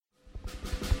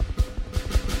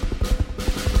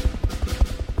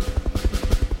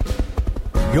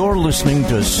You're listening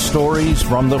to Stories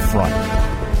from the Front.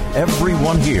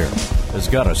 Everyone here has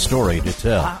got a story to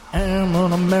tell. I am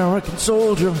an American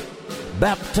soldier,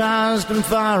 baptized in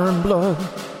fire and blood.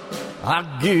 I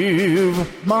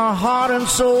give my heart and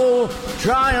soul,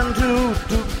 trying to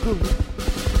do good.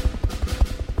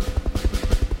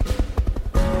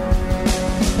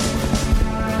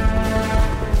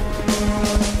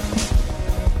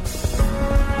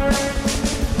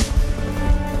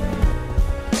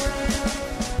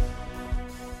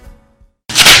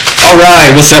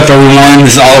 Alright, what's up everyone?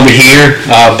 This is Oliver here,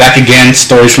 back again,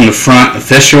 Stories from the Front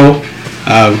official.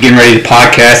 We're getting ready to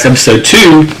podcast episode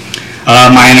 2.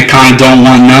 My Anaconda Don't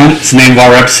Want None. It's the name of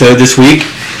our episode this week.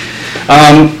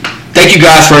 Thank you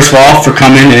guys first of all for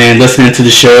coming and listening to the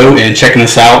show and checking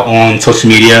us out on social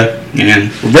media.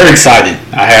 And we're very excited.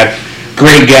 I have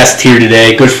great guest here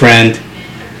today, good friend.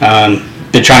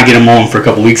 Been trying to get him on for a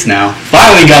couple weeks now.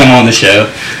 Finally got him on the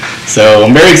show. So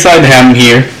I'm very excited to have him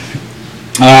here.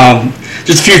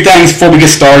 Just a few things before we get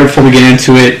started, before we get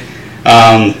into it.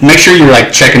 Make sure you're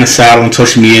checking us out on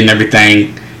social media and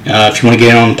everything. If you want to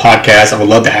get in on the podcast, I would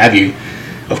love to have you.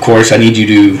 Of course, I need you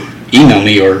to email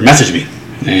me or message me,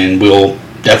 and we'll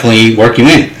definitely work you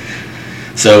in.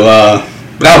 So,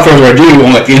 without further ado, I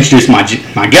want to introduce my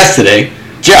guest today,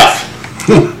 Jeff.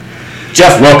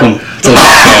 Jeff, welcome to the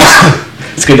podcast.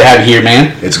 It's good to have you here,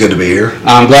 man. It's good to be here.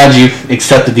 I'm glad you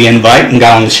accepted the invite and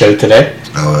got on the show today.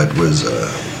 Oh, it was.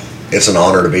 It's an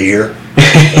honor to be here.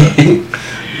 Being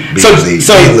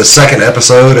the second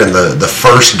episode and the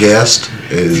first guest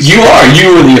is. You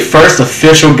were the first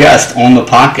official guest on the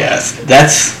podcast.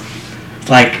 That's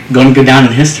going to go down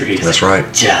in history. That's right.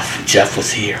 Jeff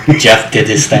was here. Jeff did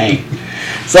his thing.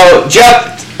 So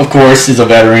Jeff, of course, is a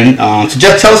veteran. So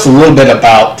Jeff, tell us a little bit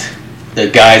about the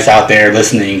guys out there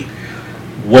listening.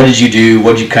 What did you do?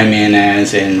 What did you come in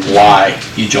as, and why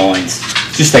you joined?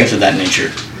 Just things of that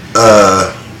nature.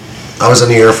 I was in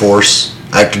the Air Force,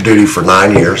 active duty for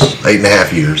 9 years,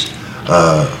 8.5 years.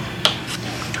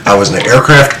 I was an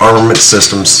aircraft armament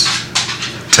systems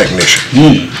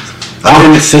technician.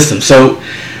 Armament systems. So,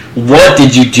 what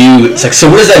did you do? So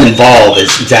what does that involve?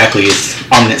 Exactly is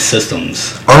armament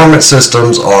systems. Armament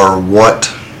systems are what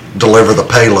deliver the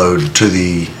payload to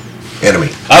the enemy.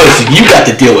 Oh, so you got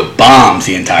to deal with bombs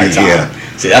the entire time. Yeah.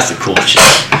 See, that's the cool shit.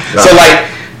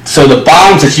 So the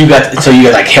bombs that you got,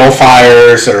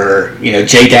 Hellfires or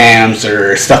JDAMs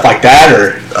or stuff like that,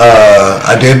 or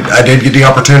I did get the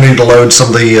opportunity to load some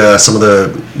of the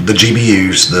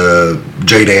GBUs, the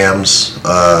JDAMs.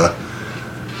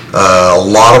 A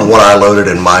lot of what I loaded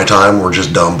in my time were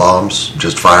just dumb bombs,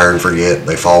 just fire and forget.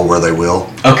 They fall where they will.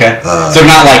 Okay, so they're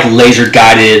not like laser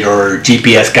guided or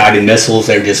GPS guided missiles.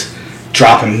 They're just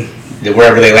dropping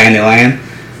wherever they land.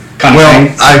 Kind of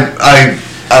thing.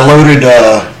 I loaded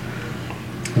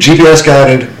GPS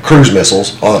guided cruise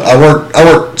missiles. I worked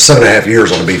 7.5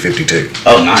 years on the B-52.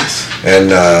 Oh, nice. And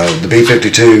the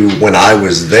B-52, when I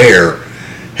was there,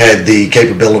 had the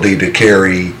capability to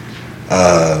carry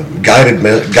guided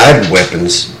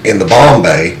weapons in the bomb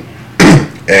bay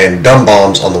and dumb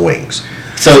bombs on the wings.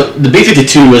 So the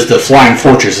B-52 was the Flying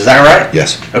Fortress, is that right?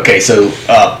 Yes. Okay, so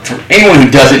for anyone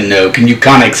who doesn't know, can you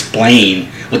kind of explain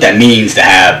what that means to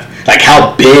have,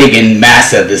 how big and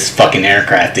massive this fucking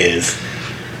aircraft is?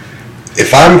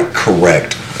 If I'm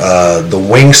correct, the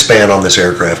wingspan on this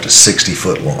aircraft is 60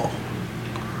 foot long.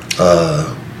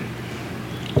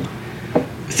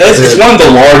 So it's one of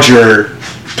the larger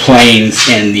planes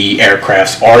in the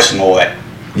aircraft's arsenal that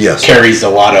carries a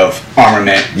lot of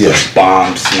armament,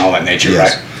 bombs, and all that nature,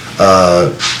 right?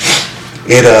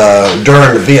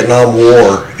 During the Vietnam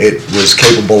War, it was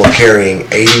capable of carrying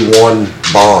 81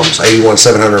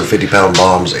 750-pound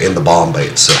bombs in the bomb bay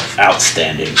itself.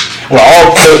 Outstanding.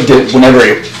 Well, whenever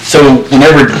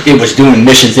it was doing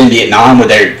missions in Vietnam, were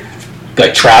they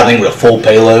traveling with a full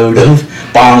payload of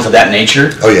bombs of that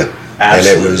nature? Oh yeah,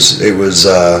 absolutely. And it was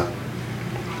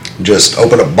just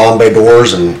open up bomb bay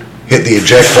doors and hit the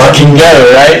eject button. Fucking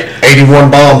go, right? 81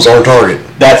 bombs on target.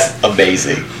 That's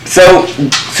amazing. So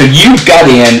you got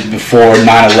in before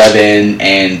 9/11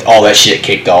 and all that shit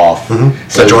kicked off. Mm-hmm.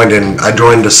 So I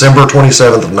joined December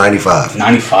 27th of 95.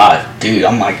 95, dude.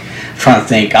 I'm trying to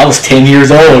think. I was 10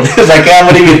 years old. It's I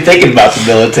wasn't even thinking about the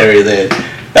military then.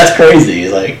 That's crazy.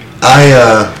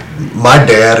 My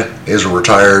dad is a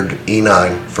retired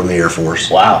E9 from the Air Force.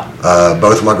 Wow.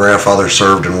 Both of my grandfathers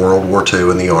served in World War II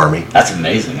in the Army. That's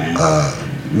amazing, man.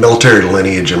 Military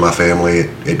lineage in my family,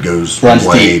 it goes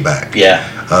way deep back. Yeah.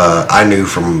 I knew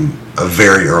from a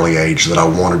very early age that I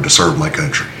wanted to serve my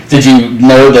country. Did you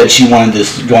know that you wanted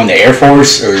to go in the Air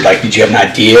Force, or like did you have an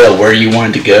idea of where you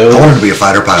wanted to go? I wanted to be a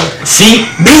fighter pilot. See,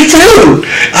 me too.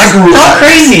 I grew up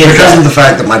crazy because of the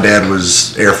fact that my dad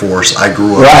was Air Force. I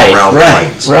grew up around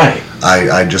planes. Right.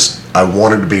 I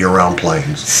wanted to be around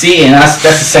planes. See, and that's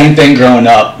the same thing growing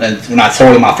up. And when I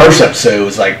told her my first episode, it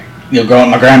was like, growing up,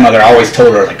 my grandmother always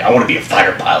told her, like, I want to be a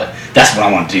fighter pilot. That's what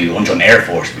I want to do. I want to join the Air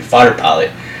Force, be a fighter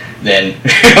pilot. Then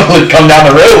when it come down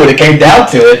the road, when it came down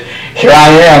to it, here I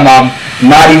am. I'm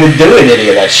not even doing any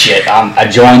of that shit. I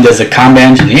joined as a combat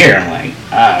engineer. I'm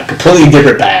like, completely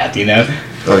different path,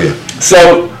 Oh yeah.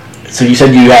 So you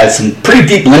said you had some pretty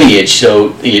deep lineage.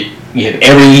 So you had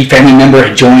every family member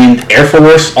had joined Air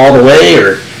Force all the way,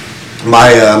 or?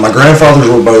 My grandfathers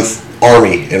were both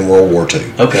Army in World War II.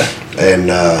 Okay. And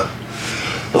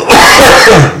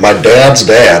my dad's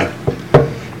dad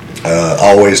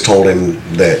always told him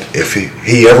that if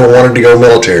he ever wanted to go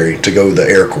military, to go the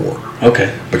Air Corps.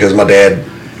 Okay. Because my dad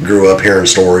grew up hearing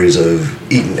stories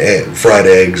of eating fried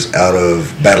eggs out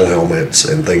of battle helmets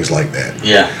and things like that.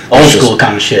 Yeah, old school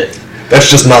kind of shit. That's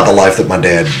just not the life that my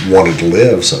dad wanted to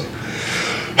live. So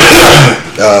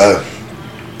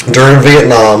during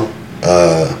Vietnam,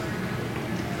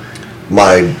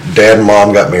 my dad and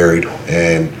mom got married,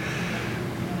 and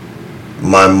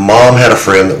my mom had a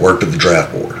friend that worked at the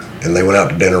draft board, and they went out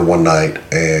to dinner one night,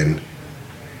 and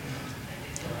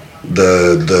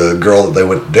the girl that they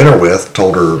went to dinner with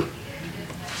told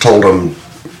them,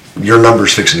 your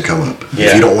number's fixing to come up. Yeah.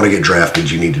 If you don't want to get drafted,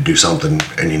 you need to do something,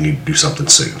 and you need to do something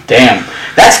soon. Damn,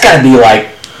 that's got to be like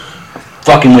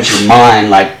fucking with your mind,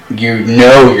 like you're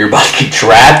about to get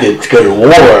drafted to go to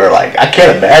war. Like I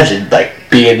can't imagine like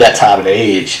being that time of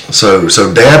age. So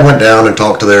Dad went down and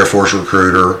talked to the Air Force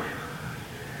recruiter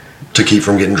to keep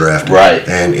from getting drafted. Right.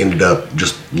 And ended up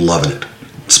just loving it.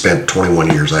 Spent 21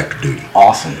 years active duty.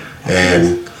 Awesome.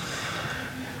 And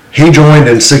he joined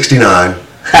in 69.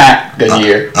 Good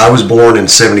year. I was born in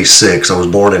 76. I was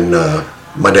born in,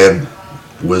 my dad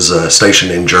was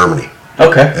stationed in Germany.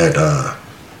 Okay.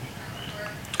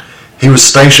 He was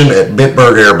stationed at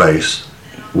Bitburg Air Base,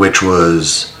 which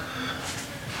was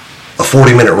a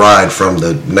 40-minute ride from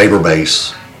the neighbor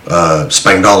base,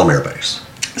 Spangdahlem Air Base.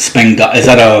 Is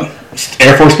that a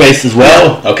Air Force base as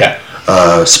well? Okay.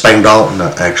 Spangdahlem,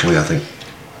 no, actually, I think,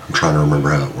 I'm trying to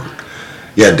remember how it worked.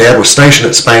 Yeah, Dad was stationed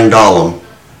at Spangdahlem,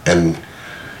 and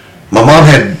my mom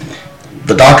had,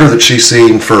 the doctor that she's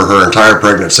seen for her entire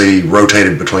pregnancy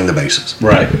rotated between the bases.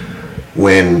 Right.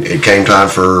 When it came time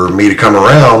for me to come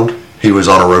around, he was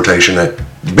on a rotation at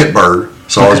Bitburg,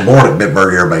 so I was born at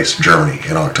Bitburg Air Base, Germany,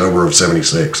 in October of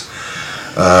 76.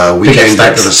 We came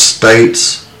back to the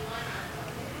States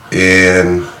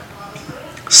in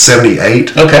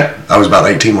 78. Okay. I was about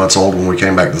 18 months old when we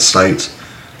came back to the States.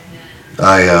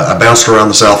 I bounced around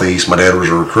the Southeast. My dad was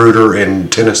a recruiter in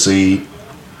Tennessee.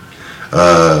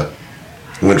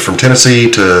 Went from Tennessee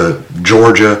to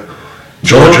Georgia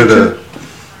to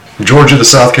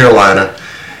South Carolina,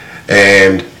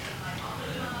 and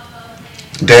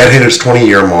Dad hit his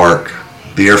 20-year mark.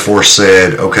 The Air Force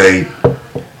said, okay.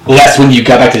 Well, that's when you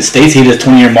got back to the States. He hit his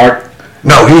 20-year mark.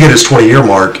 No, he hit his 20-year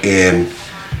mark in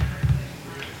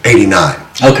 89.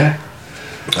 Okay.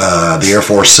 The Air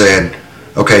Force said,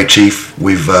 okay, Chief,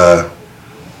 we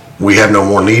have no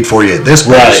more need for you at this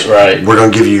base. Right. We're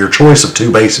going to give you your choice of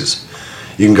two bases.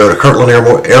 You can go to Kirtland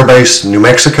Air Base, New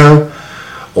Mexico,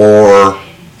 or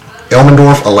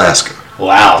Elmendorf, Alaska.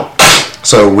 Wow.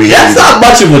 So that's not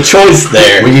much of a choice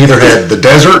there. We either had the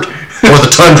desert or the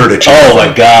tundra to choose. Oh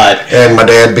my God. And my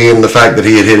dad, being the fact that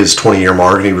he had hit his 20-year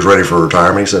mark and he was ready for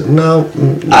retirement, he said, no.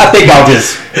 I think I'll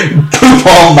just poof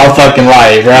on my fucking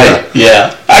life, right?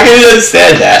 Yeah. I can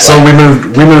understand that. So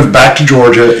we moved back to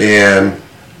Georgia, and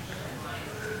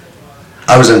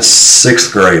I was in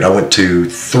 6th grade. I went to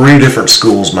 3 different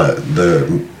schools my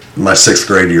 6th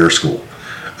grade year of school.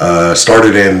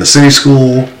 Started in the city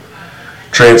school,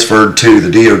 transferred to the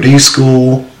DOD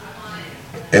school,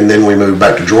 and then we moved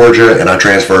back to Georgia, and I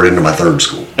transferred into my 3rd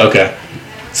school. Okay.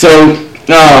 So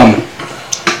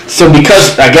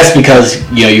because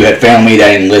you had family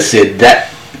that enlisted, that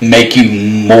make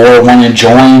you more want to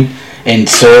join and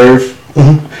serve?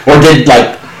 Mm-hmm. Or did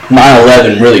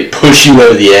 9/11 really push you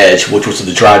over the edge, which was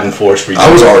the driving force for you?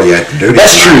 I was already active duty.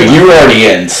 That's true. You were already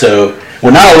in. So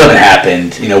when 9/11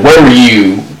 happened, where were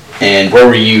you? And where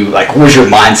were you? What was your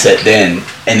mindset then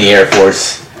in the Air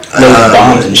Force? Loading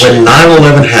bombs and shit. When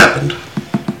 9/11 happened,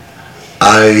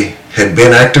 I had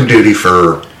been active duty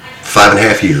for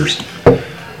 5.5 years.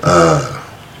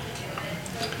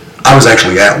 I was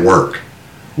actually at work.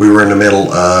 We were in the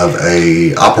middle of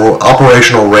a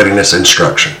operational readiness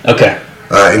instruction. Okay.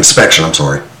 Inspection, I'm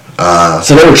sorry.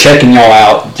 So they were checking y'all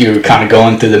out. You were kind of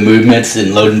going through the movements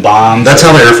and loading bombs. That's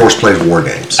how the Air Force plays war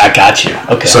games. I got you.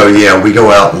 Okay. So yeah, we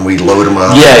go out and we load them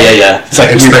up. Yeah. It's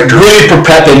like Inspectors. you're really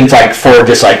prepping like for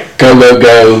just like go.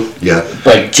 Yeah.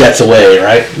 Like jets away,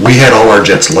 right? We had all our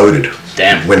jets loaded.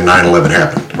 Damn. When 9/11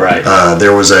 happened. Right.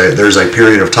 There's a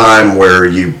period of time where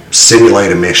you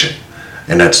simulate a mission,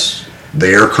 and that's the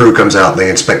air crew comes out and they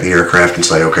inspect the aircraft and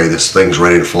say, okay, this thing's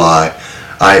ready to fly.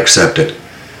 I accept it.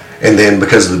 And then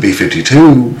because the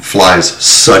B-52 flies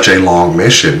such a long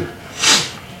mission,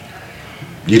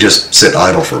 you just sit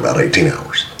idle for about 18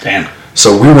 hours. Damn.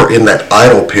 So we were in that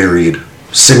idle period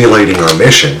simulating our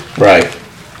mission. Right.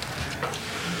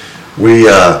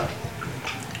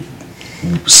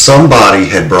 Somebody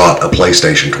had brought a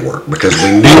PlayStation to work because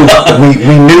we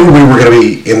knew we were going to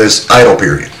be in this idle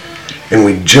period, and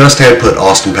we just had put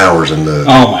Austin Powers in the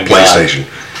PlayStation.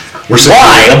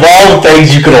 Why? Of all the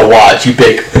things you could have watched, you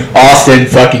pick Austin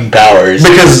fucking Powers.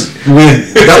 Because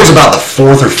that was about the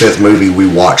 4th or 5th movie we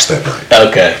watched that night.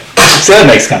 Okay, so that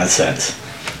makes kind of sense.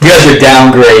 You guys are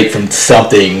downgrade from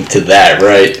something to that,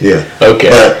 right? Yeah. Okay.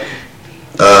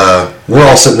 But we're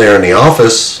all sitting there in the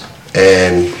office,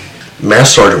 and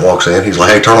Master Sergeant walks in. He's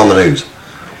like, "Hey, turn on the news."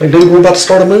 I'm like, dude, we're about to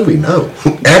start a movie. No,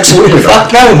 absolutely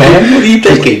not. Fuck no, man. What are you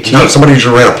thinking? No, somebody just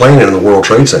ran a plane into the World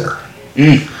Trade Center.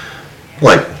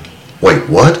 Like, wait,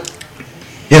 what?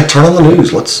 Yeah, turn on the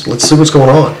news. Let's see what's going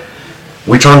on.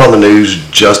 We turned on the news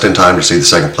just in time to see the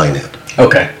second plane hit.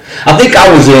 Okay. I think I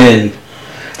was in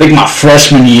my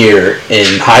freshman year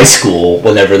in high school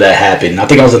whenever that happened. I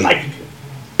think I was in like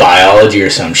biology or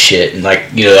some shit, and like,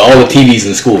 you know, all the TVs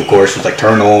in school, of course, was like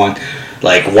turned on,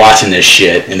 like watching this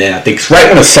shit. And then I think it's right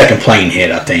when the second plane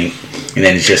hit, I think, and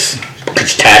then it's just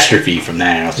catastrophe from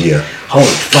there. I was like, holy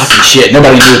fucking shit!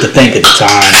 Nobody knew what to think at the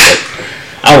time, but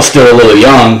I was still a little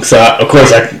young, so of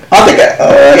course I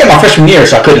got my freshman year,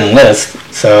 so I couldn't enlist.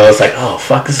 So I was like, oh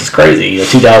fuck, this is crazy. You know,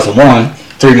 2001,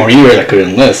 3 more years I couldn't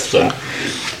enlist. So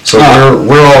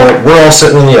we're all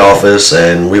sitting in the office,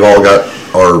 and we've all got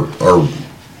our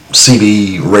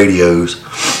CB radios,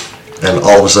 and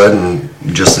all of a sudden,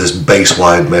 just this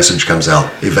base-wide message comes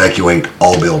out: evacuate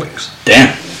all buildings.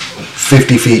 Damn.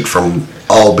 50 feet from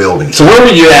all buildings. So where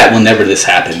were you at whenever this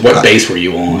happened? What base were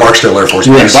you on? Barksdale Air Force Base.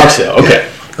 You were in Barksdale, okay.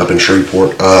 Yeah, up in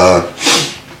Shreveport.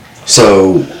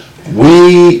 So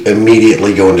we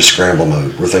immediately go into scramble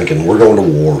mode. We're thinking, we're going to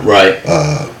war. Right.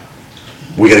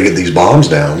 We got to get these bombs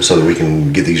down so that we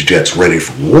can get these jets ready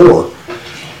for war.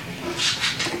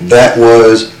 That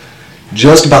was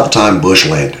just about the time Bush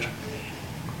landed.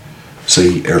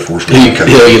 See, Air Force One.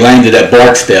 You landed at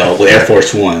Barksdale with Air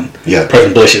Force One. Yeah.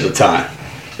 President Bush at the time.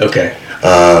 Okay.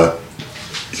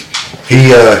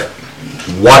 He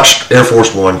watched Air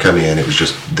Force One come in. It was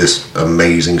just this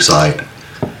amazing sight.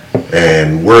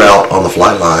 And we're out on the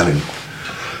flight line, and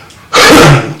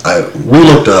we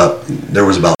looked up. There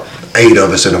was about 8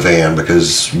 of us in a van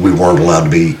because we weren't allowed to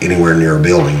be anywhere near a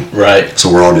building. Right.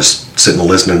 So we're all just sitting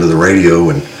listening to the radio,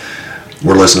 and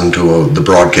we're listening to the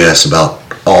broadcasts about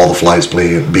all the flights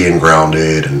being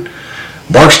grounded. And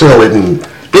Barksdale isn't...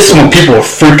 This is when people are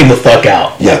freaking the fuck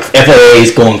out. Yeah. Like,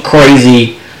 FAA's going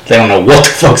crazy. They don't know what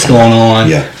the fuck's going on.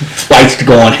 Yeah. Flights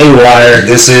going haywire.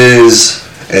 This is...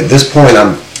 At this point,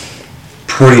 I'm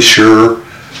pretty sure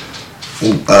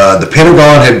the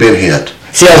Pentagon had been hit.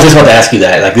 See, I was just about to ask you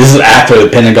that. Like, this is after the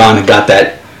Pentagon had got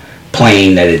that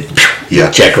plane that it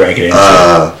check-ranked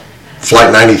into.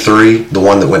 Flight 93, the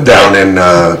one that went down in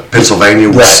Pennsylvania,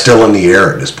 was still in the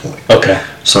air at this point. Okay.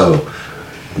 So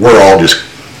we're all just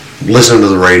listening to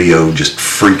the radio, just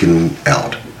freaking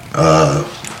out.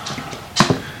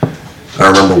 I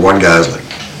remember one guy's like,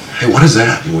 "Hey, what is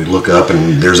that?" And we look up,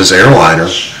 and there's this airliner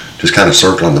just kind of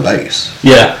circling the base.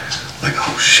 Yeah. Like,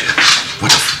 oh shit,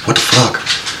 what the fuck?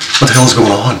 What the hell is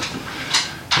going on?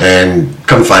 And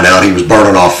come find out, he was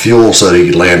burning off fuel so that he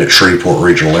could land at Shreveport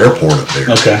Regional Airport up there.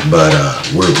 Okay. But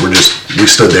we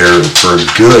stood there for a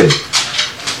good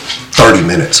 30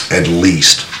 minutes at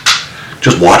least,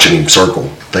 just watching him circle,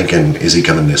 thinking, is he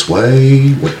coming this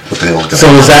way? What the hell is going on? So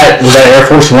was that Air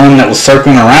Force One that was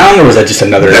circling around, or was that just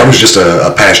another? That was just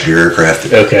a passenger aircraft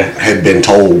that Okay. had been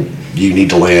told you need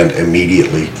to land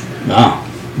immediately. Oh.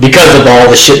 Because of all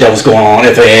the shit that was going on,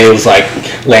 FAA was like,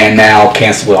 land now,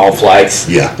 cancel all flights.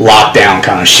 Yeah. Lockdown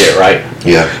kind of shit, right?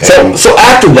 Yeah. So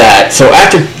after that,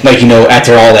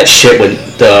 after all that shit with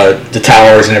the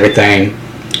towers and everything,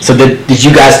 so did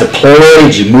you guys deploy?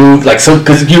 Did you move? Like, so,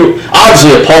 because you were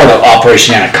obviously a part of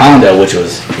Operation Anaconda, which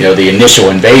was, the initial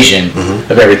invasion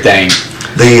of everything.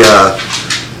 The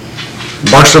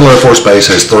Barksdale Air Force Base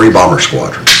has 3 bomber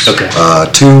squadrons. Okay.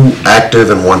 2 active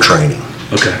and 1 training.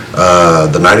 Okay.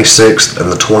 The 96th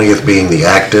and the 20th being the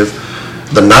active.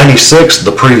 The 96th,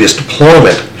 the previous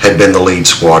deployment, had been the lead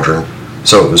squadron.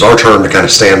 So it was our turn to kind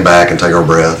of stand back and take our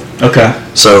breath. Okay.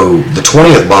 So the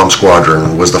 20th Bomb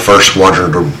Squadron was the first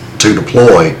squadron to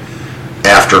deploy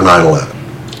after 9/11.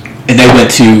 And they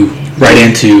went right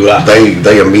into...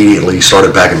 They immediately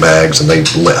started packing bags and they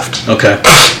left. Okay.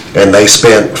 And they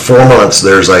spent 4 months.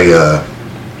 There is a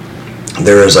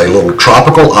little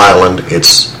tropical island.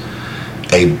 It's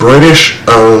a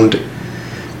British-owned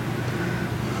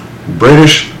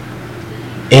British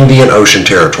Indian Ocean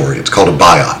territory. It's called a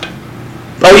Biot.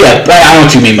 Oh yeah, I know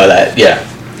what you mean by that. Yeah.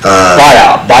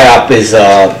 Biop is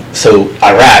so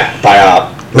Iraq.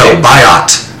 Biop. No, Biot.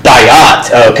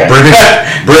 Biot. Oh, okay.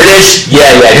 British.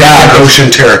 Yeah. Indian Ocean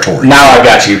territory. Now I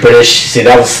got you. British. See,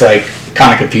 that was like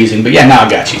kind of confusing, but yeah, now I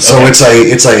got you. So okay.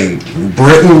 it's a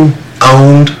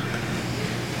Britain-owned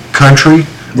country,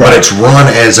 but it's run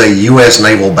as a U.S.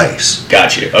 naval base.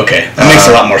 Got you. Okay, that makes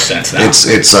a lot more sense now. It's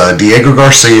Diego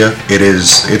Garcia.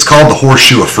 It's called the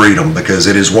Horseshoe of Freedom because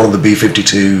it is one of the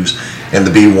B-52s and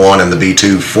the B-1 and the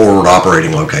B-2 forward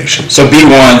operating locations. So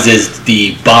B-1s is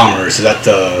the bombers. Is that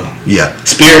the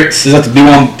Spirits? Is that the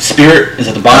B-1 Spirit? Is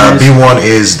that the bombers? B-1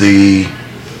 is the...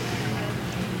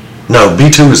 No,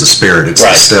 B-2 is the Spirit. It's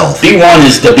the stealth. B-1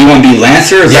 is the B-1B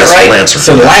Lancer. Is that right? Lancer.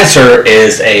 So the Lancer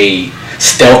is a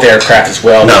stealth aircraft as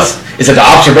well. No. Is it the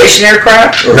observation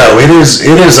aircraft? Or? No, it is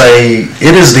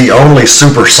the only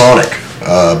supersonic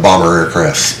bomber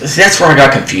aircraft. See, that's where I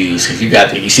got confused because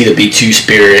you see the B-2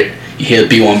 Spirit, you hear the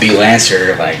B-1B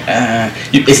Lancer, like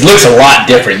it looks a lot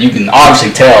different. You can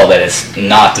obviously tell that it's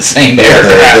not the same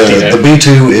aircraft. The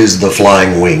B-2 is the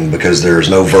flying wing because there's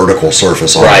no vertical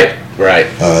surface on it. Right.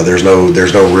 There's no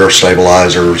rear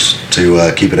stabilizers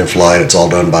to keep it in flight. It's all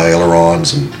done by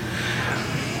ailerons and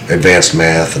advanced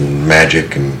math and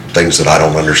magic and things that I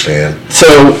don't understand.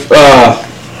 So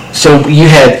you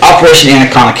had Operation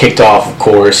Anaconda kicked off, of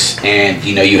course, and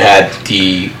you had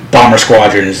the bomber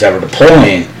squadrons that were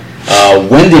deploying.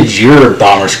 When did your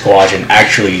bomber squadron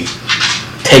actually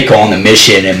take on the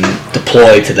mission and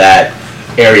deploy to that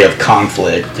area of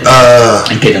conflict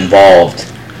and get involved?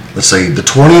 Let's see, the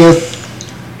 20th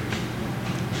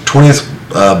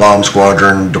Bomb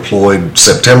Squadron deployed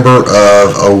September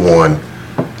of 01.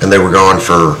 And they were gone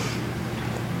for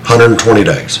 120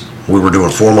 days. We were doing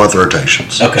 4-month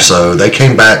rotations. Okay. So they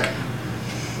came back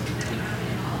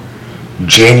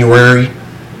January,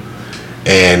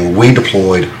 and we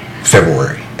deployed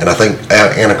February. And I think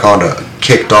Anaconda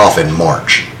kicked off in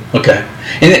March. Okay.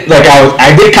 And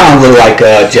I did kind of like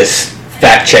just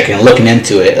fact checking and looking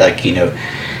into it.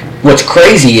 What's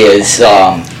crazy is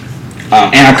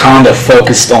Anaconda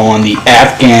focused on the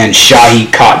Afghan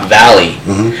Shahi-Kot Valley,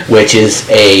 which is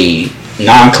a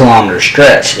 9-kilometer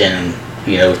stretch in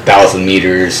 1,000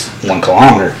 meters, 1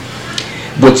 kilometer,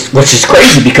 which is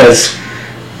crazy because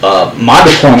my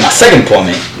second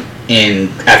deployment in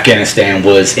Afghanistan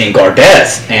was in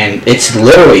Gardez, and it's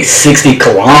literally 60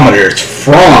 kilometers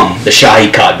from the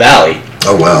Shahi-Kot Valley.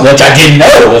 Oh wow! Which I didn't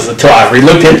know until I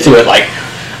re-looked into it.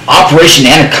 Operation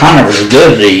Anaconda was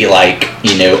literally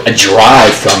a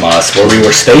drive from us where we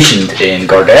were stationed in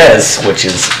Gardez, which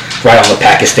is right on the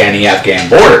Pakistani-Afghan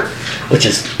border, which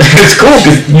is it's cool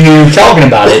because you were talking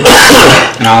about it,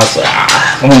 and I was like,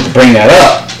 I wanted to bring that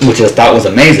up, which I thought was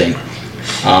amazing.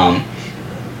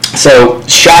 So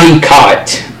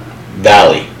Shahi-Kot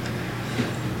Valley.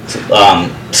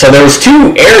 So there was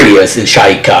 2 areas in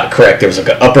Shahi-Kot, correct? There was an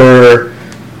upper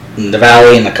the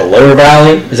valley and a lower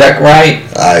valley. Is that right?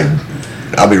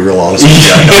 I'll be real honest with you.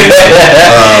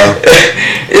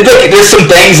 There's some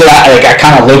things that I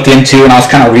kind of looked into, and I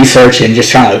was kind of researching, just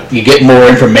trying to get more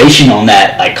information on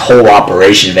that whole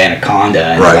operation of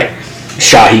Anaconda. And right.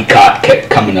 Shahi-Kot kept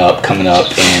coming up,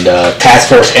 and Task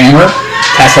Force Anvil.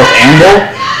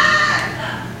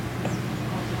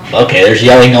 Okay, there's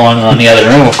yelling going on in the other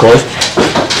room, of course.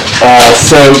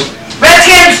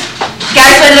 Redskins!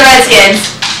 Guys, win the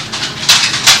Redskins!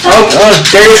 Oh,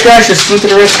 Darius Guys just flew to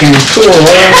the Redskins. Cool.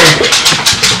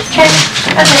 Okay.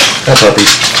 That's puppies.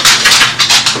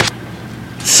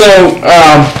 So,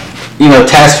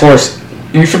 Task Force.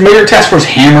 Are you familiar with Task Force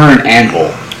Hammer and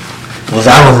Anvil?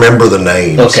 I remember the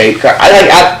names. Okay.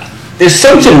 There's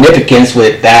some significance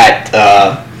with that.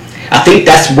 I think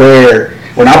that's where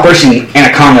when Operation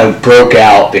Anaconda broke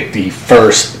out, the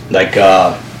first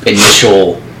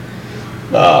initial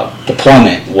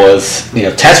deployment was,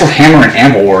 Task Force Hammer and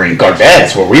Anvil were in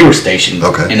Gardez, where we were stationed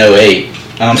in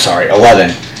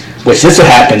 11, which this had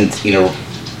happened,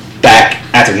 back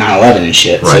after 9/11 and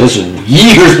shit. Right. So this was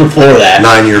years before that.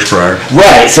 9 years prior.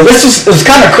 Right. So it was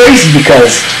kind of crazy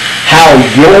because how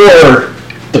your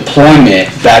deployment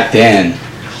back then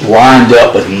lined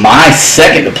up with my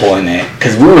second deployment,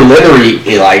 because we were literally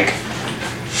like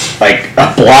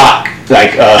a block,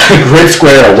 like a grid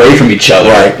square away from each other,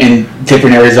 right, in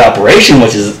different areas of operation,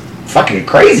 which is fucking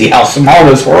crazy how small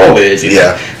this world is, you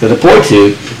know, to deploy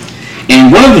to.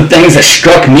 And one of the things that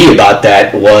struck me about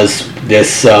that was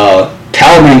this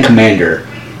Taliban commander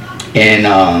in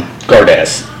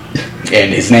Gardas,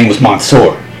 and his name was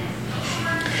Mansour.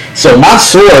 So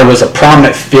Mansour was a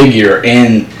prominent figure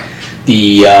in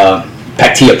the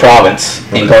Paktia province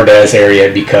in Gardas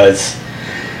area, because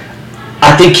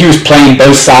I think he was playing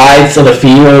both sides of the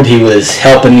field. He was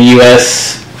helping the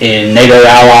U.S. and NATO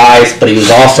allies, but he was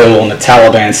also on the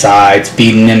Taliban side,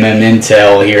 feeding them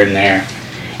intel here and there.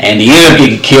 And he ended up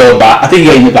getting killed by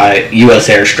a U.S.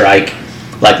 airstrike,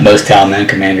 like most Taliban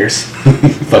commanders.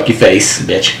 Fuck your face,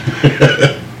 bitch.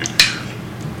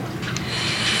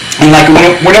 And like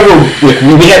whenever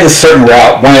we had this certain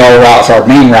route, one of our routes, our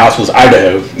main routes was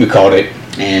Idaho, we called it,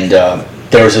 and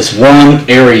there was this one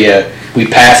area we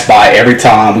passed by every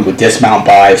time we would dismount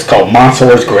by. It's called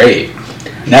Mansour's grave,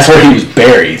 and that's where he was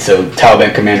buried. So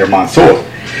Taliban commander Mansour,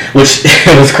 which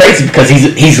was crazy because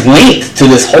he's linked to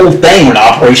this whole thing with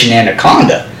Operation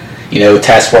Anaconda. You know,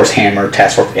 Task Force Hammer,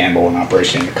 Task Force Amble, and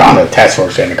Operation Anaconda, Task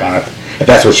Force Anaconda, if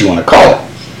that's what you want to call it,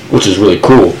 which is really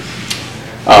cool.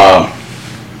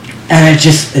 And it's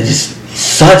just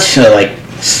such a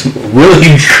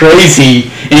really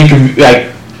crazy and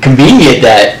convenient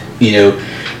that, you know,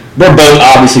 we're both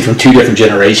obviously from two different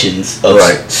generations of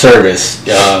service.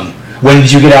 When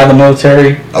did you get out of the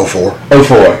military? 04.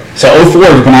 So 04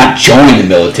 is when I joined the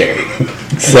military.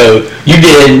 So you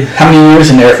did, how many years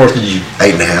in the Air Force did you?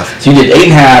 8.5. So you did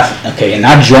 8.5, okay, and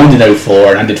I joined in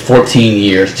 04, and I did 14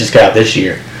 years, just got out this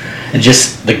year. And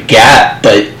just the gap,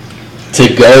 but to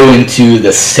go into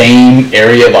the same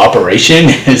area of operation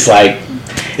is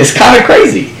it's kind of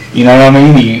crazy. You know what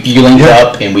I mean? You link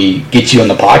up and we get you on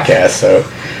the podcast, so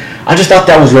I just thought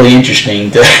that was really interesting.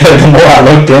 The more I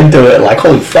looked into it,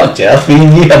 holy fuck, Jeff, I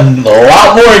mean, you have a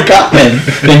lot more in common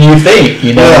than you think,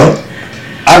 you know? Well,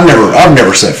 I've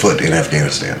never set foot in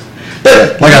Afghanistan.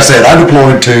 But like I said, I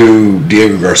deployed to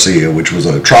Diego Garcia, which was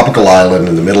a tropical island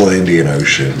in the middle of the Indian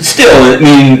Ocean. Still, I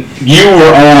mean, you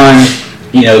were on,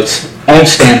 on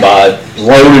standby,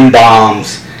 loading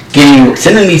bombs,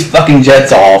 sending these fucking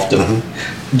jets off to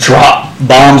drop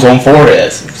bombs on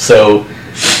foreheads. So,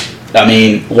 I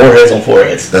mean, warheads on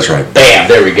foreheads. That's right. Bam,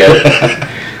 there we go.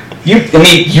 You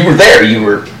were there. You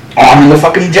were arming the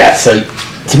fucking jet. So,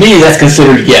 to me, that's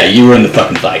considered, you were in the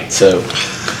fucking fight. So,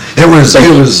 it was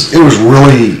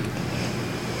really,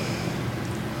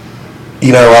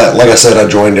 like I said, I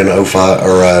joined in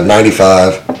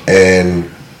 95, and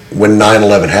when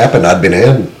 9/11 happened, I'd been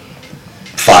in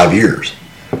 5 years.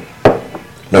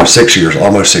 No, 6 years,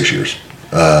 almost 6 years.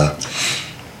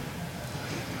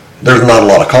 There's not a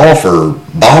lot of call for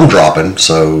bomb dropping,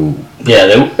 so... Yeah,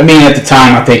 at the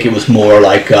time, I think it was more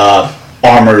like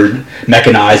armored,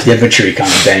 mechanized infantry kind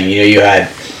of thing. You had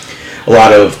a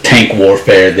lot of tank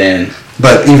warfare then.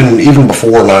 But even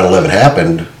before 9/11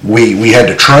 happened, we had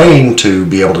to train to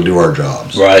be able to do our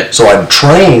jobs. Right. So I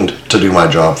trained to do my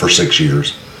job for 6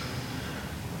 years,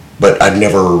 but I'd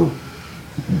never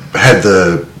had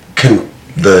the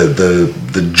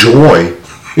joy.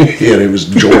 And it was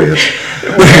joyous.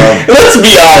 Let's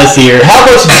be honest here. How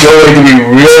much joy do we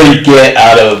really get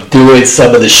out of doing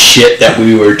some of the shit that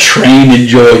we were trained and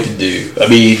joy to do? I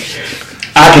mean,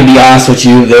 I can be honest with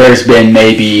you, there's been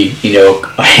maybe,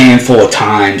 a handful of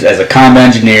times as a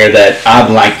combat engineer that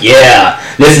I'm like,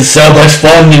 this is so much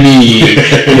fun to me.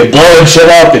 Blowing shit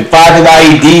up and firing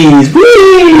IEDs.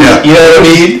 Woo! Yeah. You know what I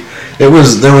mean?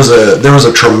 There was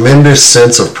a tremendous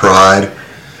sense of pride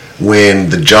when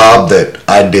the job that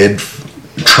I did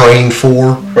train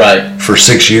for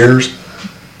 6 years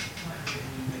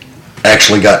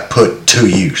actually got put to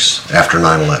use after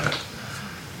 9/11.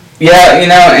 Yeah,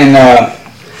 and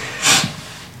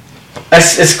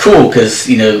it's cool because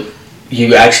you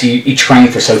train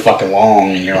for so fucking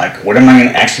long, and you're like, what am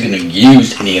I actually going to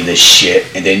use any of this shit?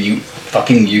 And then you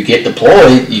get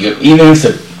deployed. Even if it's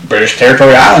a British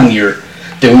territory island, you're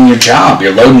doing your job.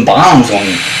 You're loading bombs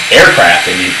on aircraft,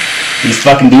 and these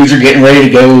fucking dudes are getting ready to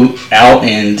go out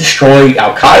and destroy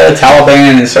Al-Qaeda,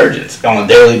 Taliban, and insurgents on a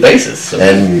daily basis. So.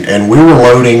 And we were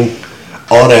loading,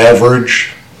 on average,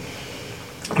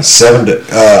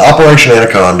 Operation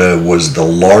Anaconda was the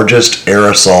largest air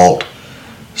assault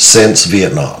since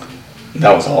Vietnam.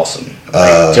 That was awesome.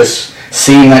 Just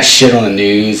seeing that shit on the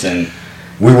news, and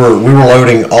we were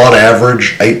loading on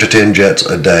average 8 to 10 jets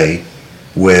a day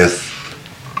with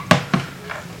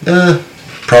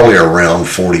probably around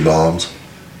 40 bombs.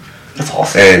 That's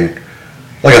awesome. And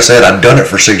like I said, I'd done it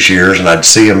for 6 years, and I'd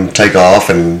see them take off,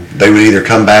 and they would either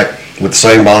come back with the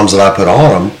same bombs that I put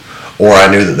on them, or I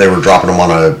knew that they were dropping them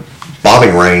on a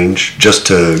bombing range just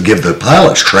to give the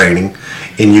pilots training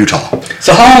in Utah.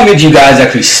 So how long did you guys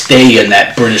actually stay in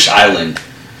that British island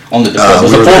on the deployment?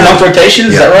 Was it 4-month rotation?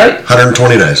 Is that right?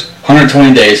 120 days.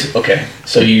 120 days. Okay.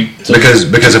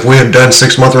 Because if we had done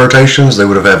 6-month rotations, they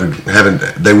would have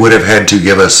had to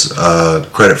give us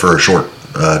credit for a short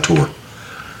tour.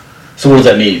 So what does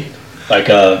that mean? Like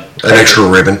an extra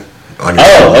ribbon on your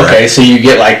Oh, okay. So you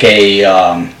get like a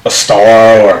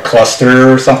star or a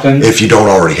cluster or something? If you don't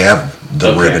already have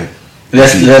the ribbon.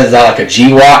 Is that like a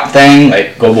GWAT thing,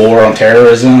 like Global War on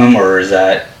Terrorism, or is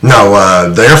that? No,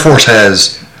 the Air Force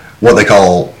has what they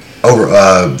call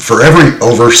for every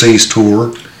overseas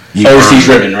tour.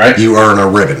 Ribbon, right? You earn a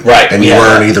ribbon, right? And you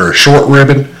earn either a short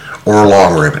ribbon or a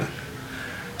long ribbon.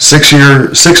 6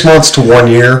 months to 1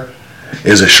 year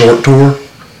is a short tour.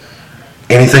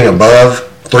 Anything above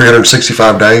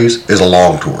 365 days is a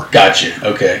long tour. Gotcha.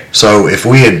 Okay. So if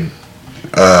we had been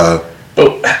that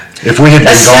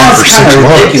gone for 6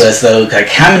 months, ridiculous though. Like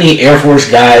how many Air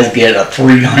Force guys get a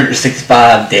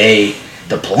 365-day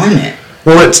deployment?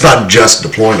 Well, it's not just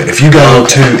deployment. If you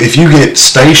get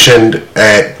stationed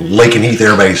at Lake and Heath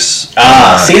Air Base,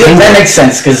 that makes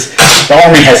sense because the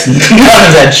Army has none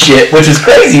of that shit, which is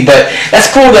crazy. But that's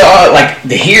cool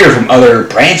to hear from other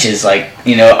branches,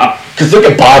 because look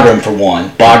at Bagram for one.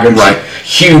 Bagram's a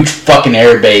huge fucking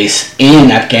air base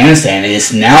in Afghanistan, and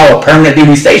it's now a permanent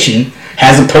duty station.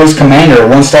 Has a post commander, a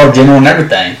 1-star general, and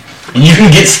everything. And you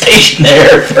can get stationed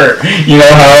there for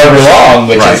however long,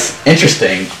 which is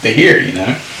interesting to hear.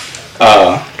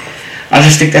 I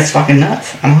just think that's fucking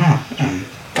nuts. I don't know.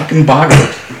 Fucking Bagram.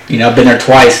 I've been there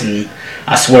twice, and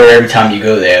I swear every time you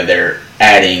go there, they're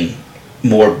adding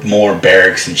more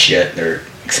barracks and shit. They're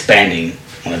expanding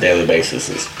on a daily basis.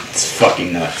 It's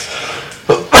fucking nuts.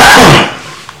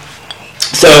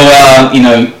 So,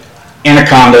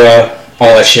 Anaconda,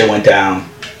 all that shit went down,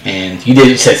 and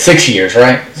you said 6 years,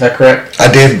 right? Is that correct?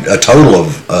 I did a total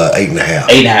of 8.5.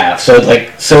 8.5.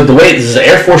 So the way does the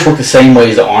Air Force work the same way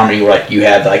as the Army, where you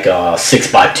have like a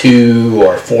 6x2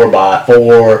 or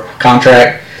 4x4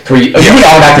 contract? You went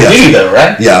all active duty though,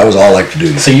 right? Yeah, I was all active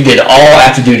duty. So you did all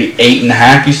active duty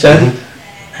 8.5, you said?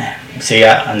 Mm-hmm. See,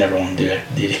 I never want to do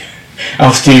active duty. I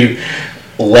was too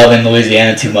loving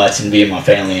Louisiana too much and being my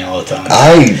family all the time.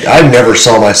 I never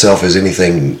saw myself as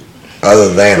anything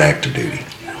other than active duty.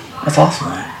 That's awesome,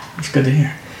 man. It's good to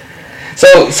hear.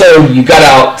 So you got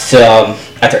out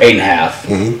after 8.5.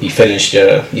 Mm-hmm. You finished.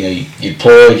 You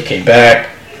deployed. You came back,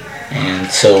 and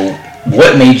so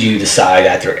what made you decide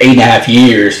after 8.5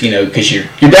 years? Because your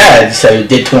dad said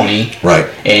did 20, right,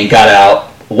 and got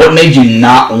out. What made you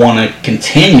not want to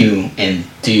continue and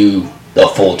do the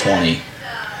full 20?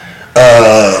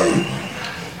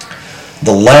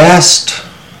 The last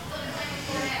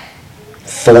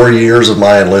 4 years of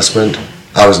my enlistment,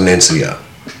 I was an NCO.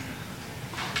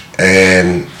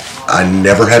 And I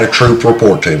never had a troop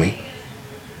report to me.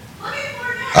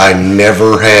 I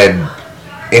never had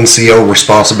NCO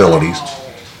responsibilities.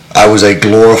 I was a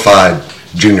glorified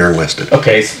junior enlisted.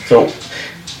 Okay, so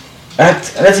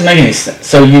that doesn't make any sense.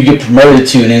 So you get promoted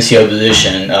to an NCO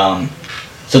position.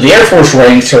 So the Air Force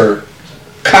ranks are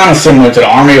kind of similar to the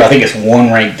Army. I think it's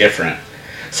one rank different.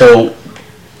 So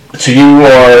you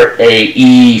are a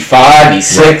E5,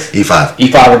 E6? Right. E5.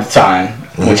 E5 at the time,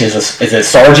 mm-hmm. which is a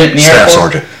sergeant in the Air Force?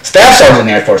 Sergeant. Staff sergeant in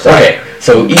the Air Force, okay. Right.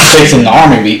 So E6 in the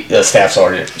Army would be staff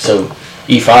sergeant. So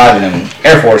E5 and then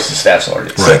Air Force is staff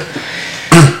sergeant. Right. So,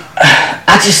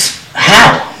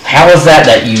 How is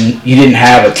that you didn't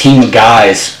have a team of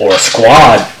guys or a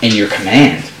squad in your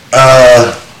command?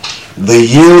 The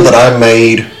year that I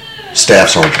made staff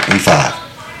sergeant, E5,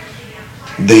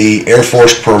 the Air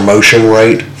Force promotion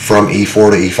rate from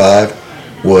E4 to E5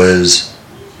 was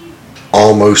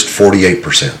almost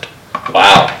 48%.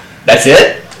 Wow. That's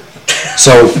it?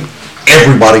 So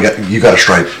everybody you got a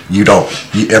stripe. You don't.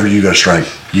 You got a stripe.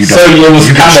 You don't. So it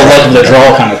was kind of a luck of the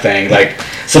draw kind of thing.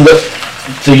 So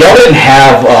y'all didn't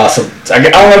have. I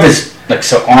don't know if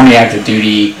it's Army active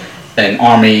duty and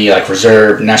Army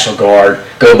Reserve, National Guard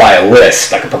go by a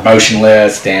list, like a promotion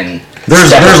list, and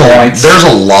there's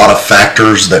a lot of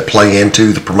factors that play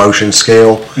into the promotion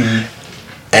scale.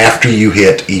 Mm-hmm. After you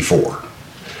hit E4,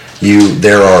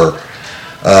 there are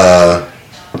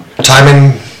time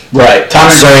and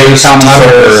service.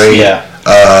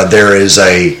 Yeah. There is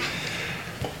a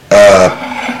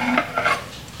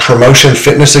promotion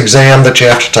fitness exam that you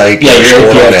have to take. Yeah,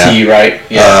 your PFT, right?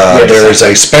 Yeah. There is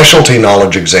a specialty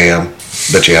knowledge exam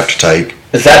that you have to take.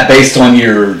 Is that based on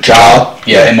your job?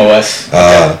 Yeah, MOS.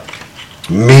 Okay.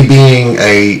 Me being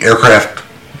a aircraft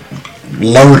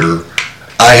loader,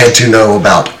 I had to know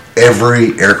about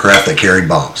every aircraft that carried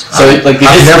bombs. So, I've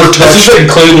never touched. This would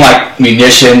include like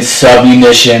munitions,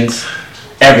 sub-munitions,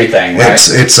 everything, right?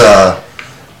 It's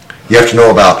you have to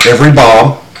know about every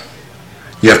bomb.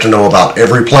 You have to know about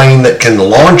every plane that can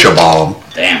launch a bomb.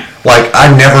 Damn. Like,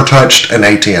 I never touched an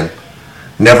A-10.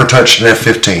 Never touched an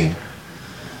F-15.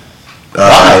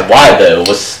 Why though?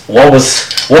 What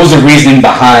was the reasoning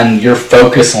behind your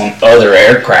focus on other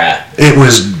aircraft? It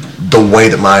was the way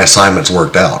that my assignments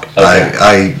worked out.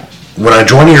 Okay. When I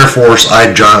joined the Air Force,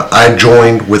 I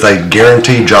joined with a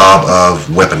guaranteed job of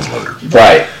weapons loader.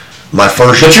 Right. But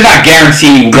you're not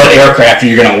guaranteed what aircraft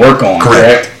you're going to work on,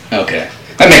 correct? Okay.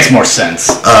 That makes more sense.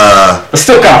 It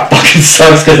still kind of fucking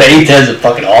sucks because the A-10s are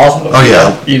fucking awesome. Oh,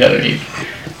 yeah. You know what I mean?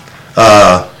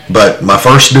 But my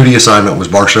first duty assignment was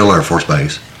Barksdale Air Force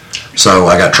Base. So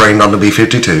I got trained on the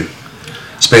B-52.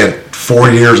 Spent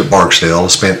 4 years at Barksdale.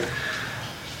 Spent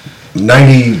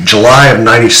July of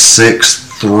 96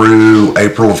 through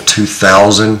April of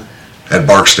 2000 at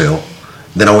Barksdale.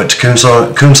 Then I went to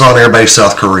Kunsan Air Base,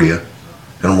 South Korea,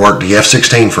 and worked the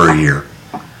F-16 for a year.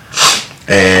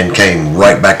 And came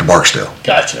right back to Barksdale.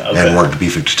 Gotcha. Okay. And worked the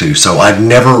B-52. So I'd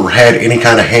never had any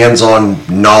kind of hands-on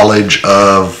knowledge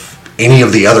of any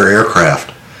of the other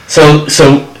aircraft. So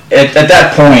at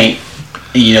that point,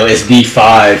 as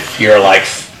D5, you're like,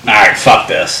 all right, fuck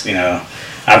this.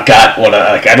 I've got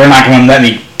they're not going to let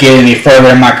me get any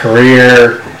further in my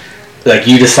career. Like,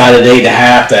 you decided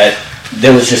 8.5 that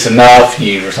there was just enough.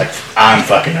 You was like, I'm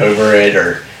fucking over it,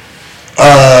 or.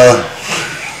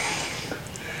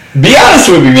 Be honest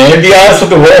with me, man. Be honest with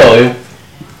the world.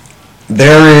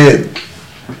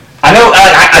 I know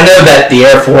that the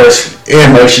Air Force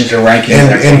promotions and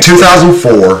rankings. In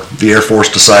 2004, the Air Force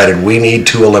decided we need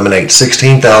to eliminate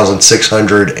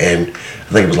 16,600 and I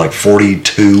think it was like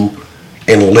 42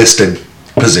 enlisted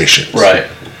positions. Right.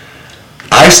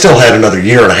 I still had another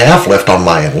year and a half left on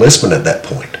my enlistment at that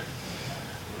point.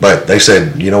 But they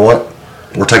said, you know what?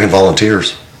 We're taking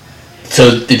volunteers.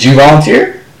 So did you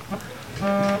volunteer?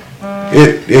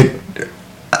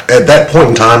 At that point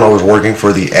in time, I was working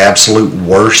for the absolute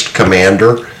worst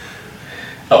commander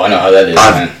I know how that is,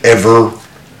 I've ever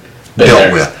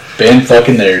dealt with. Been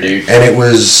fucking there, dude. And it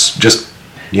was just,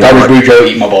 Probably Boudreaux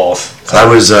eat my balls. I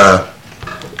was, at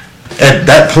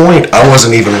that point, I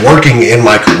wasn't even working in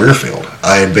my career field.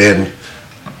 I had been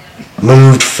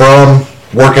moved from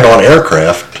working on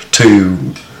aircraft to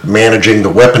managing the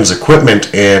weapons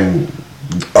equipment in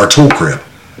our tool crib.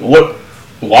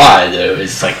 Why, though?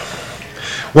 It's like...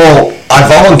 Well, I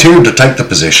volunteered to take the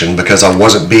position because I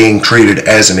wasn't being treated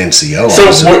as an NCO. So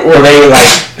were they like...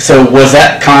 So was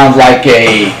that kind of like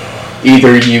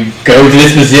either you go to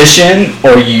this position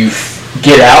or you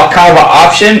get out kind of an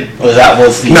option? Or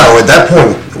No, at that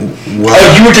point... Well,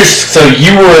 you were just... So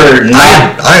you were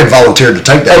not... I had volunteered to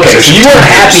take that position. Okay, so you weren't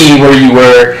happy where you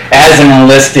were as an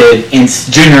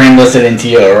junior enlisted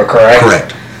NTO, correct?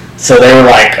 Correct. So they were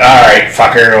like, all right,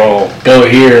 fucker, we'll go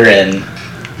here and...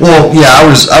 Well, yeah, I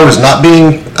was not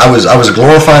being... I was a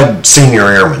glorified senior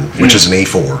airman, which is an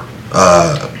E4.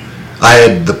 I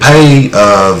had the pay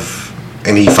of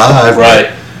an E5.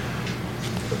 Right.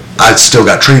 I still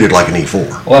got treated like an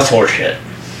E4. Well, that's horseshit.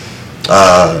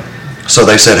 So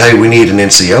they said, hey, we need an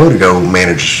NCO to go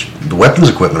manage the weapons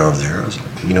equipment over there. I was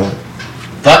like, you know what?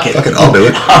 Fuck it, I'll do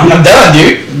it. I'm done,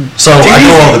 dude. So I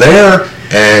go over there,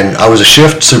 and I was a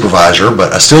shift supervisor,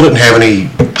 but I still didn't have any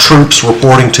troops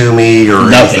reporting to me or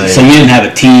nothing. anything. So you didn't have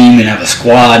a team, you didn't have a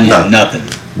squad, nothing.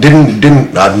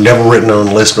 I've never written an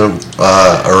enlistment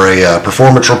or a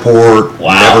performance report.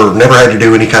 Wow. Never had to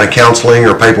do any kind of counseling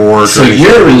or paperwork. So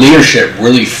your leadership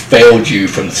really failed you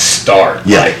from the start.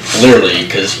 Yeah. Like, literally,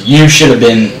 because you should have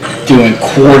been doing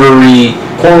quarterly,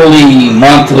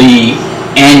 monthly,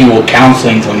 annual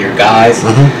counselings on your guys.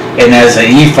 Mm-hmm. And as an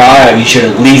E5, you should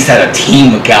at least have a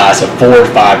team of guys, of 4 or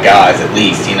 5 guys at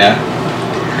least,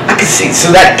 I could see. So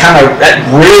that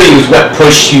really was what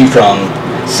pushed you from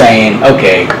saying,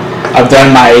 okay, I've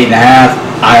done my 8.5,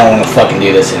 I don't want to fucking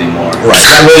do this anymore. Right.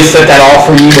 That really set that off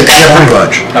for you? Yeah, pretty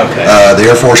much. Okay.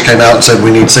 The Air Force came out and said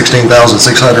we need 16,600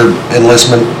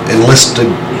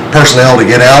 enlisted personnel to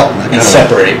get out. And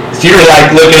separate. So you were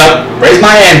like looking up, raise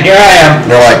my hand, here I am.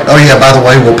 And they're like, oh yeah, by the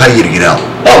way, we'll pay you to get out.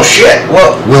 Oh shit.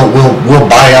 Well, we'll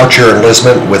buy out your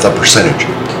enlistment with a percentage.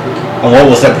 And what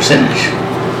was that percentage?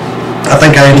 I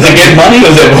think Was it good money?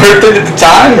 Was it worth it at the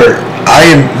time, or?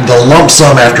 The lump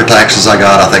sum after taxes I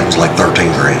got, I think, was like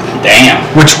 $13,000. Damn.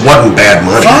 Which wasn't bad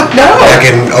money. Fuck no. Back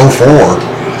in 04.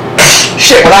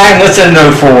 Shit, when I enlisted in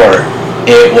 04,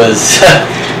 it was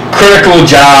critical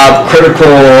job,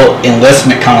 critical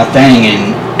enlistment kind of thing.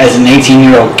 And as an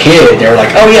 18-year-old kid, they were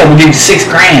like, "Oh yeah, we'll give you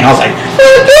 $6,000." I was like,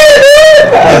 "Fuck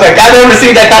yeah, I was like, I've never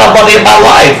seen that kind of money in my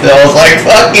life." So I was like,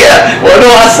 "Fuck yeah, where do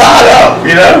I sign up?"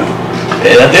 You know?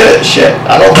 And I did it. Shit,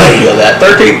 I don't blame you on that.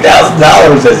 $13,000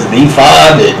 as an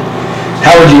E5.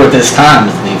 How old were you at this time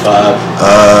as an E5? 04,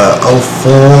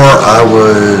 I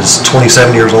was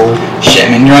 27 years old. Shit,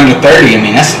 man, you're under 30. I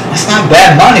mean, that's not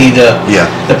bad money to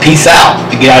peace out,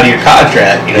 to get out of your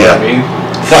contract. You know what I mean?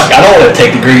 Fuck, I don't want to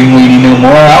take the green weenie no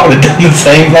more. I would have done the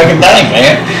same fucking thing,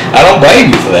 man. I don't blame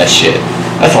you for that shit.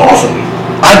 That's awesome.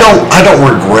 I don't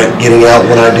regret getting out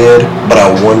when I did, but I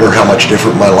wonder how much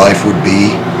different my life would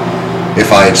be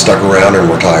if I had stuck around and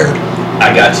retired.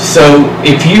 I got you.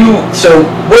 So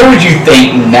what would you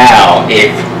think now if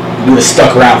you would have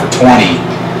stuck around for 20?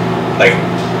 Like,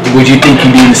 would you think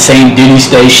you'd be in the same duty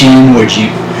station? Would you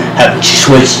have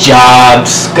switched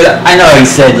jobs? Because I know you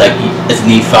said, like, as an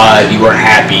E5, you weren't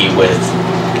happy with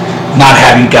not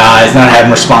having guys, not having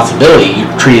responsibility. You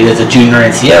were treated as a junior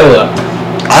NCO.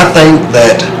 I think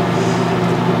that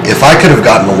if I could have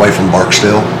gotten away from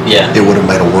Barksdale, it would have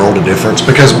made a world of difference.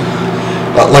 Because,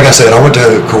 like I said, I went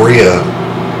to Korea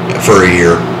for a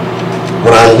year.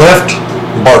 When I left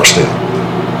Barksdale,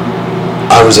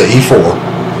 I was at E4.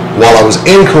 While I was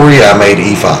in Korea, I made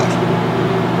E5.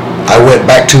 I went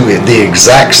back to the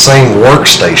exact same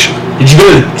workstation. Did you go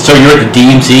to, so you were at the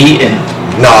DMZ? And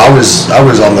no, I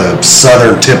was on the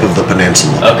southern tip of the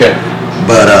peninsula. Okay.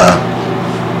 But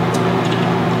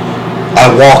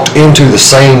I walked into the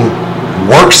same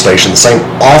workstation, the same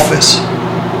office.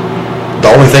 The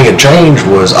only thing that changed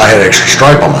was I had an extra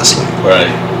stripe on my sleeve.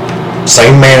 Right.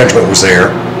 Same management was there.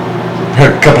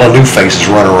 Had a couple of new faces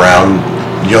running around,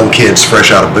 young kids fresh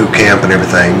out of boot camp and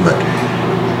everything. But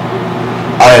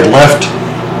I had left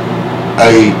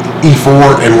a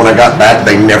E4, and when I got back,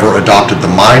 they never adopted the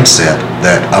mindset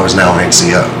that I was now an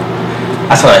NCO.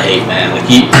 That's what I hate, man. Like,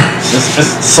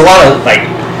 it's a lot of, like,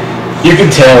 you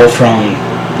can tell from,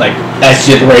 like, as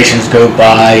generations go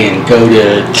by and go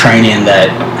to training that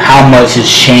how much has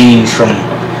changed from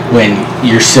when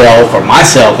yourself or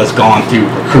myself has gone through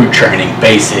recruit training,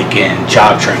 basic and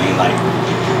job training. Like,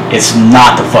 it's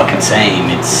not the fucking same.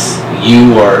 They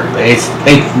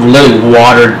really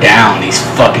watered down these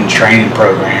fucking training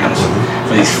programs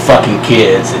for these fucking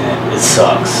kids, and it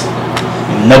sucks.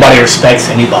 And nobody respects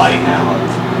anybody now.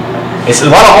 It's a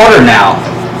lot harder now.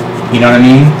 You know what I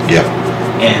mean? Yeah.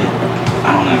 And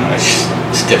I don't know,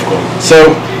 it's difficult.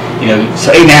 So,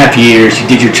 8.5 years, you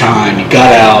did your time, you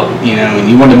got out, and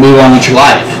you wanted to move on with your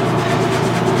life.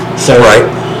 So, right.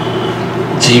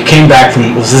 So you came back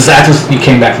from, was this after you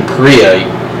came back from Korea?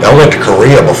 I went to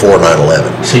Korea before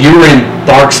 9/11. So you were in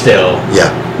Barksdale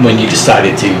when you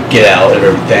decided to get out of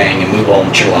everything and move on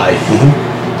with your life.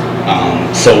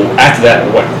 So after that,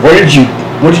 what did you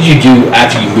do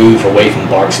after you moved away from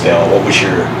Barksdale? What was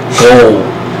your goal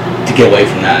to get away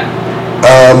from that?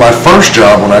 My first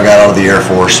job when I got out of the Air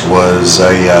Force was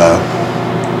a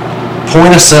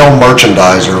point-of-sale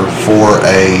merchandiser for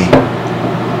a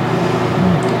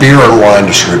beer and wine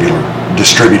distributor.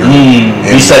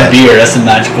 You said beer, that's a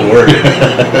magical word.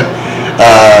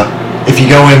 If you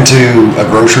go into a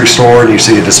grocery store and you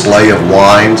see a display of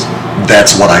wines,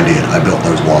 that's what I did. I built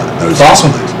those wines. That's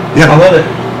awesome. Yeah. I love it.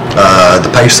 The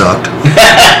pay sucked.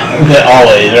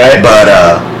 Always, right? But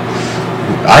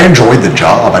I enjoyed the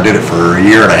job. I did it for a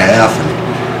year and a half. And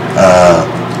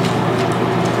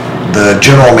the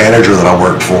general manager that I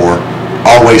worked for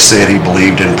always said he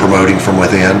believed in promoting from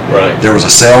within. Right. There was a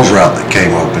sales route that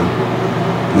came open.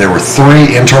 And there were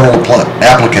 3 internal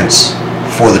applicants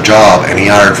for the job, and he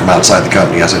hired from outside the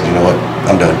company. I said, you know what?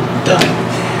 I'm done. Done.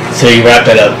 So you wrapped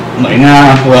that up. Like,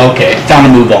 nah, well, okay. Time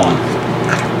to move on.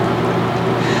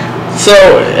 So,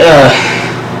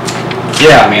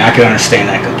 yeah, I mean, I can understand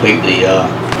that completely.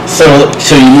 So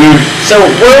you moved. So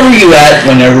where were you at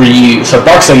whenever you? So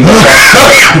Barksdale. You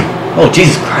left oh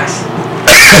Jesus Christ!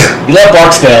 You left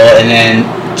Barksdale, and then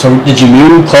did you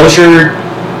move closer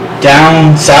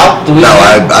down south? No,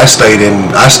 I stayed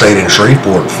in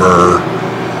Shreveport for.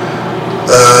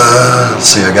 Let's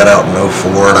see, I got out in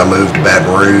 04 and I moved to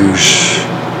Baton Rouge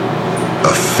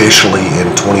officially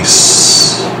in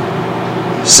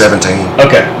 2017.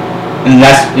 Okay. And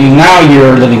now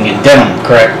you're living in Denham,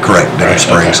 correct? Correct, Denham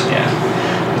Springs. Okay, yeah,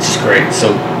 which is great.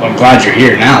 So I'm glad you're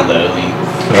here now, though. I mean,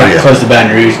 close to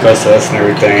Baton Rouge, close to us and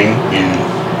everything, and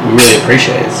we really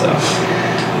appreciate it. So,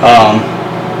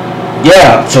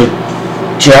 yeah. So,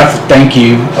 Jeff, thank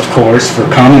you, of course, for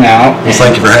coming out. Well,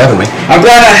 thank you for having me. I'm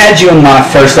glad I had you on my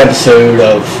first episode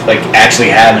of actually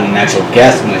having an actual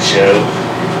guest on the show.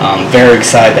 Very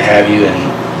excited to have you,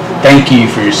 and thank you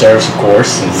for your service, of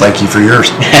course. And Thank you for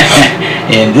yours.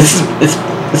 and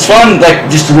it's fun, like,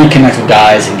 just to reconnect with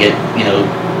guys and get,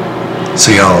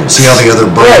 See how the other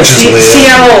branches live. See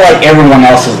how, like, everyone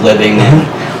else is living and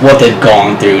what they've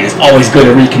gone through. And it's always good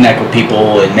to reconnect with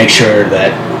people and make sure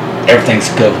that everything's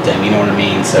good with them. You know what I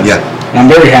mean? So Yeah. And I'm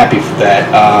very happy for that.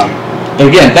 But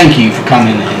again, thank you for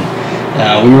coming,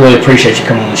 and we really appreciate you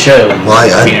coming on the show. And Well,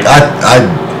 I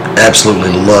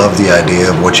absolutely love the idea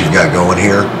of what you've got going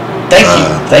here.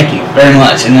 Thank you very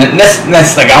much. And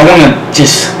that's like, I want to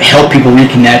just help people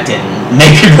reconnect and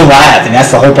make people laugh, and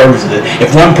that's the whole purpose of it.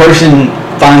 If one person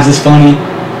finds this funny,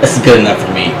 that's good enough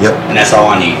for me. Yep. And that's all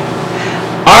I need.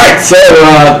 All right, so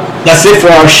that's it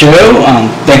for our show.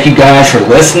 Thank you guys for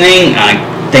listening.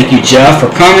 Thank you, Jeff,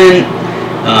 for coming.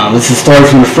 This is Story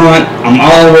from the Front. I'm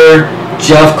Oliver,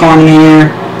 Jeff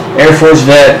Carmanier, Air Force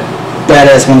vet,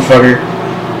 badass motherfucker.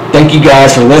 Thank you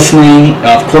guys for listening.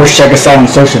 Of course, check us out on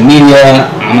social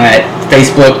media. I'm at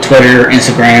Facebook, Twitter,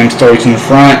 Instagram, Stories from the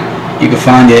Front. You can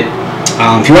find it.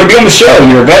 If you want to be on the show,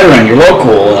 you're a veteran, you're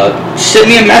local, send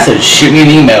me a message, shoot me an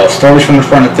email,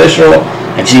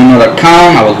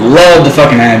 storiesfromthefrontofficial@gmail.com. I would love to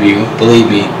fucking have you,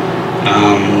 believe me.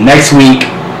 Next week,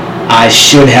 I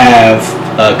should have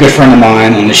a good friend of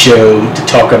mine on the show to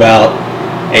talk about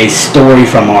a story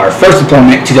from our first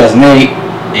deployment, 2008,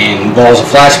 and involves a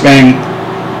flashbang.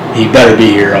 He better be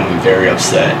here, I'm very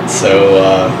upset. So,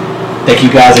 thank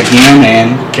you guys again,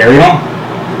 and carry on.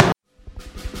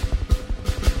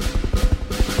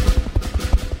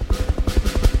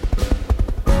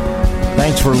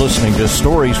 Thanks for listening to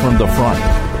Stories from the Front.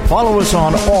 Follow us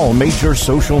on all major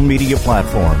social media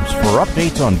platforms for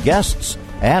updates on guests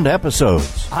and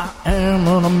episodes. I am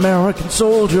an American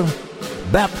soldier,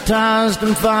 baptized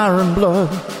in fire and blood.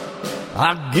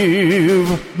 I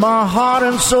give my heart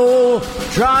and soul,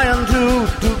 trying to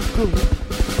do good.